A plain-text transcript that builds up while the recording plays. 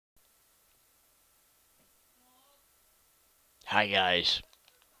Hi guys,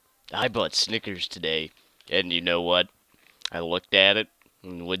 I bought Snickers today, and you know what? I looked at it,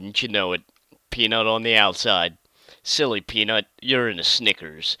 and wouldn't you know it, peanut on the outside. Silly peanut, you're in a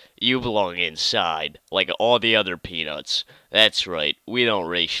Snickers. You belong inside, like all the other peanuts. That's right, we don't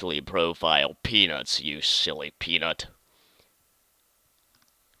racially profile peanuts, you silly peanut.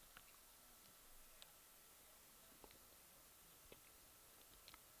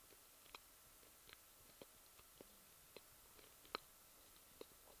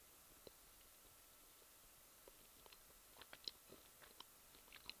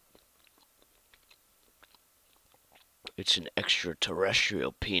 It's an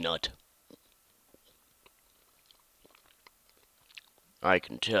extraterrestrial peanut. I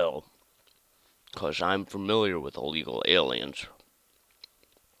can tell, 'cause I'm familiar with illegal aliens.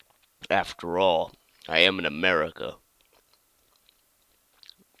 After all, I am in America,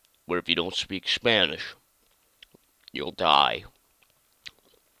 where if you don't speak Spanish, you'll die.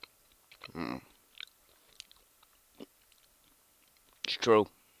 Mm, it's true.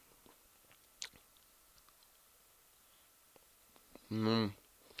 Mm,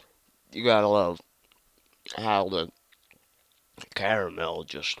 you gotta love how the caramel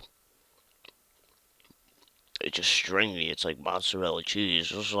it's just stringy. It's like mozzarella cheese.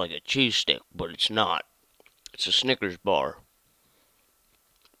 It's like a cheese stick, but it's not. It's a Snickers bar.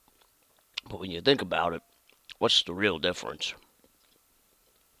 But when you think about it, what's the real difference?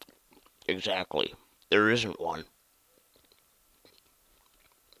 Exactly. There isn't one.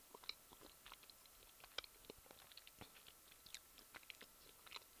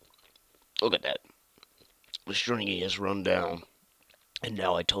 Look at that. The stringy has run down, and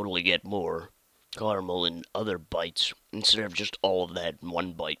now I totally get more caramel in other bites instead of just all of that in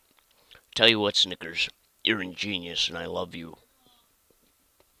one bite. Tell you what, Snickers, you're ingenious and I love you.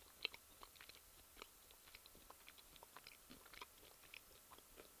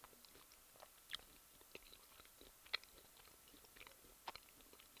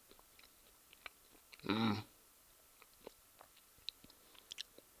 Mm,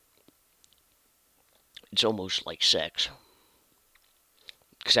 it's almost like sex.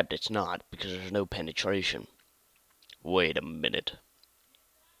 Except it's not, because there's no penetration. Wait a minute.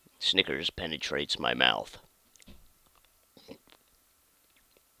 Snickers penetrates my mouth.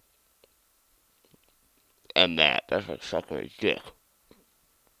 And that's like sucking a dick.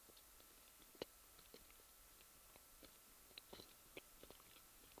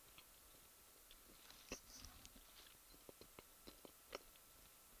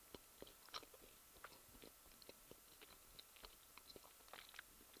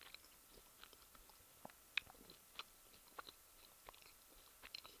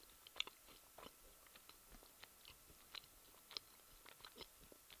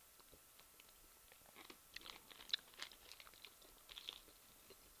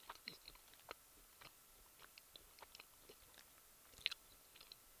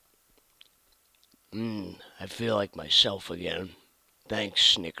 I feel like myself again. Thanks,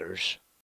 Snickers.